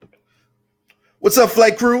What's up,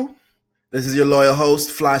 Flight Crew? This is your loyal host,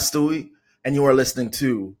 Fly Stewie, and you are listening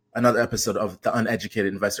to another episode of the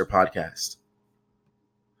Uneducated Investor Podcast.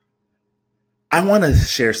 I want to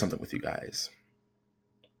share something with you guys.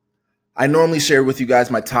 I normally share with you guys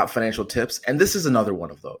my top financial tips, and this is another one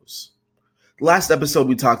of those. Last episode,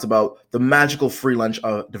 we talked about the magical free lunch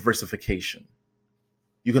of diversification.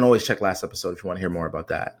 You can always check last episode if you want to hear more about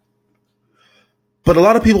that. But a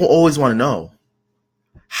lot of people always want to know,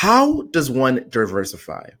 how does one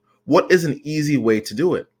diversify? What is an easy way to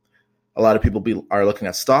do it? A lot of people are looking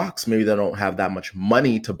at stocks. Maybe they don't have that much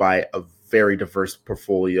money to buy a very diverse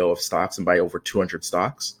portfolio of stocks and buy over 200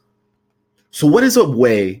 stocks. So what is a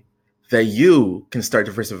way that you can start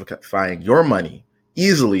diversifying your money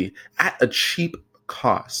easily at a cheap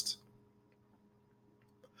cost?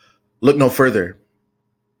 Look no further.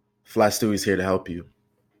 Fly Stewie's here to help you.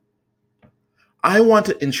 I want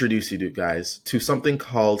to introduce you guys to something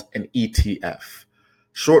called an ETF,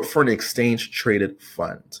 short for an exchange traded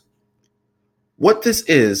fund. What this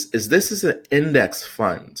is this is an index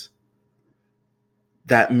fund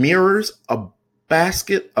that mirrors a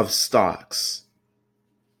basket of stocks.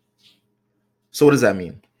 So what does that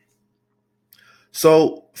mean?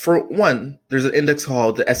 So for one, there's an index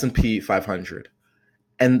called the S&P 500.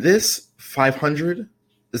 And this 500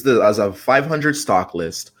 is as a 500 stock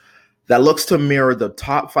list that looks to mirror the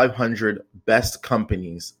top 500 best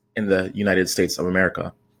companies in the United States of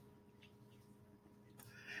America.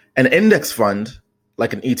 An index fund,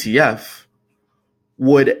 like an ETF,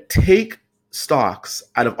 would take stocks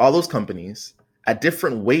out of all those companies at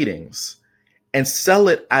different weightings and sell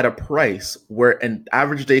it at a price where an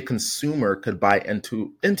average day consumer could buy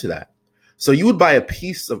into that. So you would buy a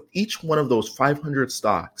piece of each one of those 500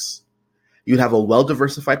 stocks. You'd have a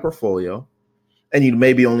well-diversified portfolio, and you'd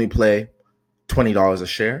maybe only pay $20 a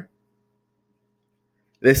share.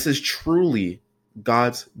 This is truly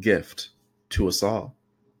God's gift to us all.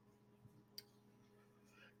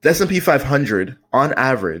 The S&P 500, on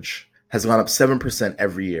average, has gone up 7%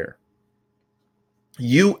 every year.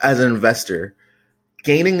 You, as an investor,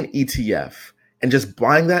 gaining an ETF and just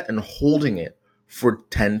buying that and holding it for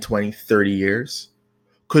 10, 20, 30 years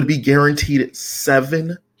could be guaranteed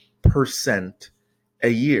 7% a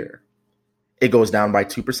year. It goes down by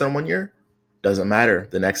 2% one year, doesn't matter.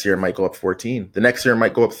 The next year it might go up 14. The next year it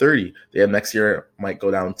might go up 30. The next year it might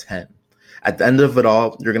go down 10. At the end of it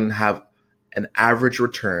all, you're going to have an average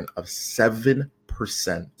return of 7%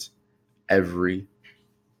 every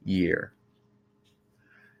year.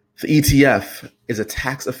 The ETF is a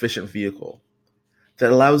tax-efficient vehicle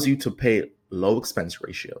that allows you to pay low expense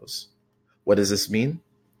ratios. What does this mean?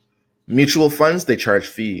 Mutual funds, they charge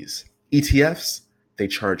fees. ETFs, they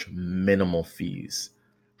charge minimal fees,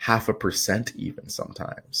 0.5% even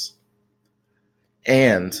sometimes.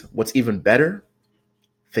 And what's even better,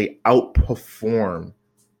 they outperform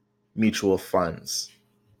mutual funds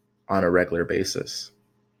on a regular basis.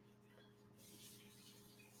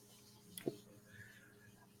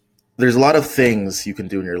 There's a lot of things you can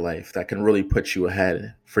do in your life that can really put you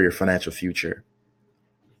ahead for your financial future.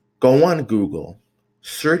 Go on Google,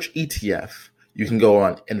 search ETF. You can go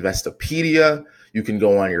on Investopedia. You can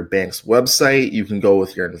go on your bank's website. You can go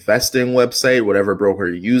with your investing website, whatever broker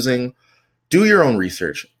you're using. Do your own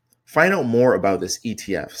research. Find out more about this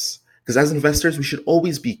ETFs. Because as investors, we should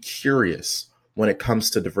always be curious when it comes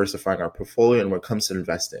to diversifying our portfolio and when it comes to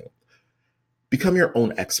investing. Become your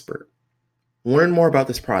own expert. Learn more about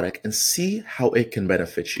this product and see how it can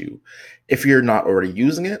benefit you. If you're not already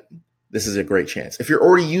using it, this is a great chance. If you're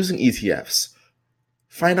already using ETFs,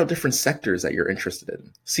 find out different sectors that you're interested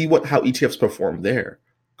in. See how ETFs perform there.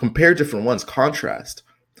 Compare different ones, contrast.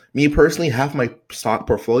 Me personally, half my stock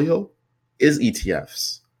portfolio is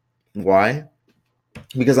ETFs. Why?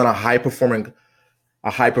 Because on a high performing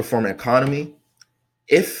economy,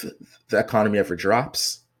 if the economy ever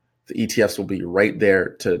drops, the ETFs will be right there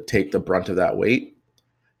to take the brunt of that weight,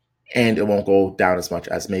 and it won't go down as much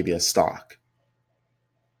as maybe a stock.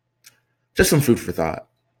 Just some food for thought.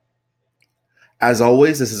 As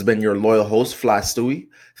always, this has been your loyal host, Fly Stewie.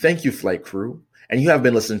 Thank you, Flight Crew. And you have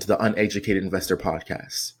been listening to the Uneducated Investor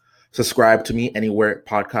Podcast. Subscribe to me anywhere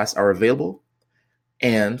podcasts are available.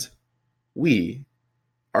 And we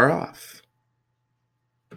are off.